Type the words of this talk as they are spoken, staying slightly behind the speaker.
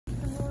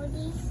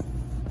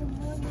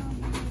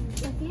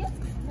I'm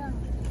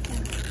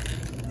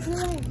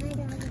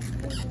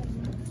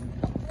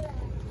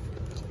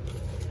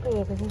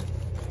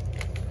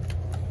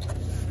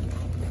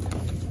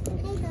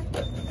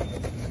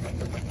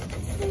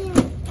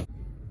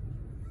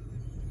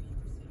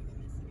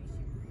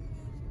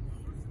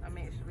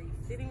actually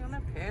sitting on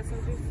the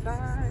passenger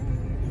side.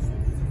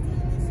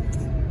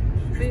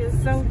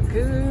 Feels so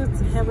good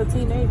to have a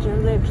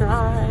teenager that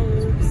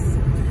drives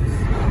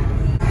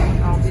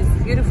on this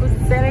beautiful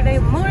Saturday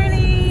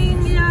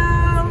morning,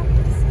 y'all.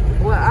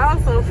 What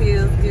also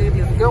feels good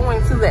is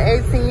going to the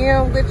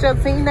ATM with your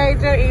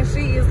teenager and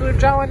she is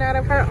withdrawing out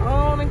of her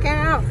own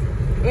account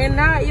and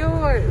not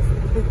yours.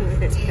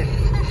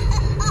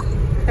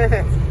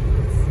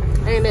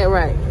 Ain't that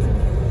right?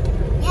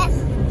 Yes.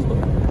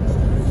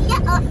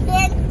 Yeah,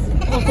 Austin.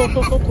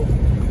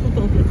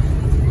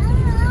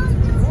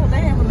 Oh,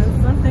 they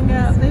having something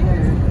out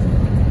there.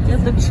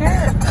 There's a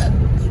chair.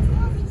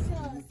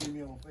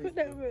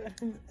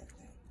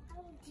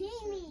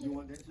 You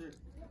want that shit?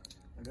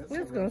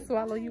 It's gonna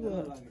swallow you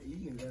up.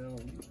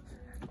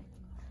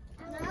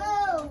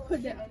 No. Put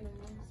that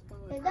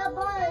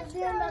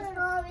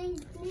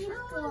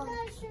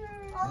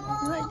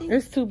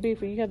It's too big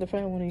for you. You have to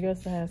find one of your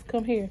size.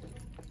 Come here.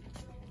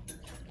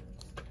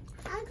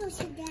 I'll go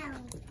sit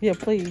down. Yeah,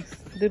 please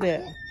do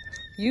that.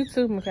 You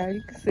too, Mikhail.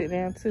 You can sit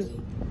down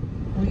too.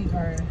 We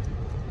are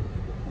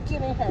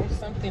getting her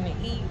something to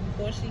eat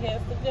before she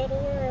has to go to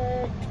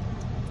work.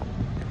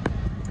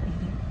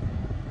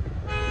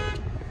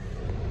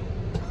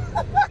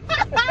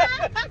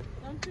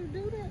 Don't you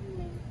do that to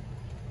me.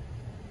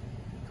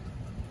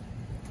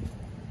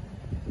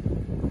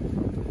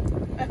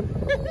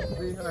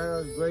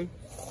 Great.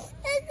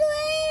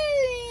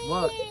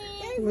 What?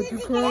 What you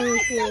crying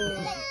for?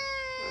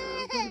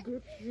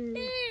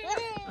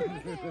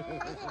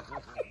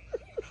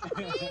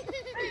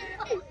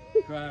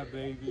 Cry,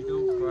 baby.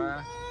 Don't cry.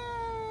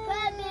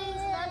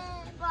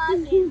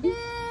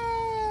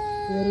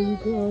 What are you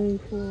crying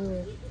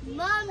for?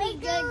 Mommy,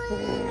 good.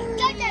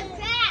 Go to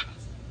class.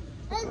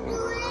 Let's do it.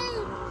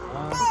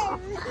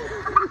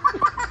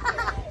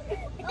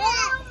 Oh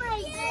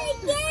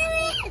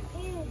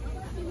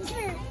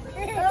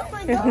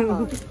my God. Oh my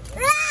God.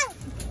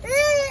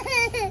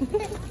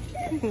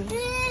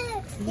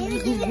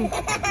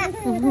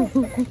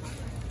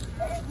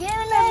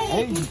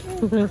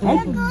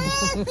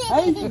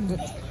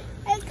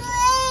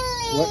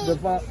 What the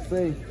fox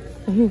say?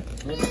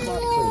 What the fox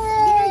say?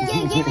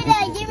 Give me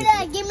that. Give me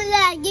that. Give me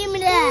that. Give me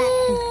that.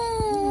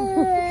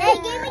 Hey,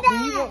 give me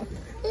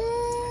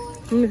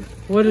that.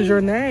 What is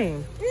your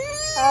name?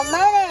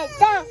 My name is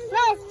Don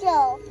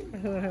Festival.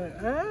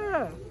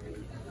 Ah.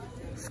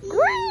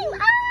 Scream!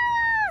 Ah!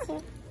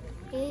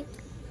 He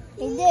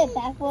did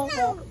back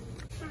over.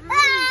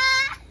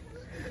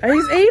 Are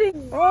you eating?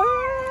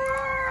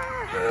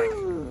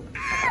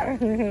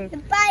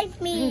 It bites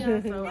me.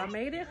 So I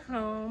made it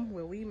home.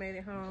 Well, we made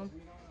it home,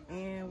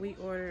 and we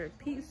ordered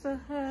Pizza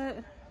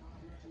Hut.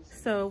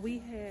 So we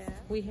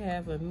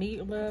have a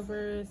meat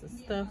lovers, a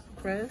stuffed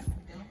crust.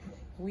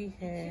 We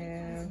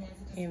have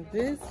in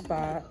this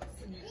box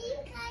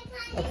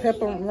a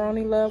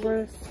pepperoni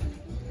lovers,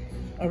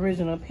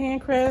 original pan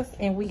crust,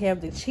 and we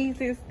have the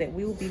cheeses that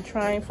we will be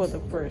trying for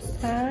the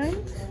first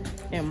time.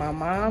 And my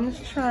mom's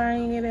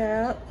trying it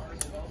out.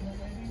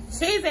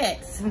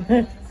 Cheez-Its.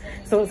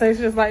 So it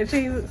tastes just like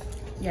cheeses?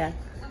 Yeah.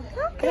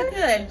 Okay.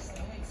 They're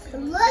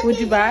good. Would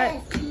you buy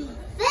it?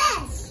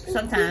 Fish.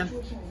 Sometime.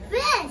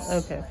 Fish.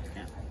 Okay.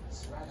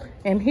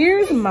 And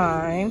here's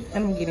mine.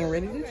 And I'm getting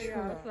ready to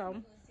try. So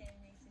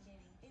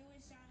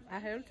I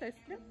haven't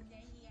tasted it.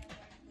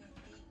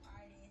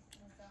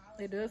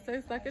 It does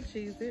taste like a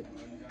Cheez-It,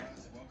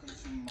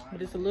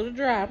 but it's a little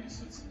dry.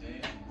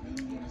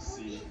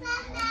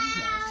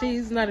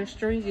 Cheese not as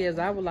stringy as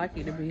I would like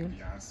it to be.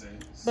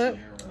 But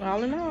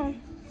all in all,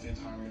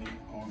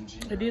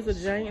 it is a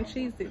giant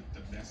Cheez-It.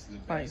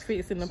 Like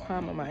fits in the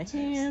palm of my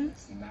hand.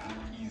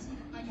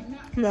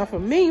 Now for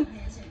me,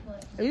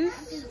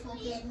 it's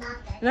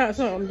not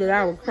something that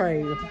I would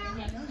crave.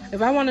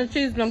 If I want a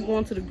Cheez-It, I'm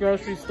going to the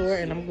grocery store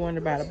and I'm going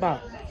to buy the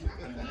box.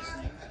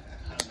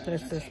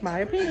 That's just my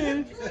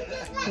opinion.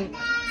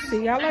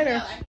 See y'all later.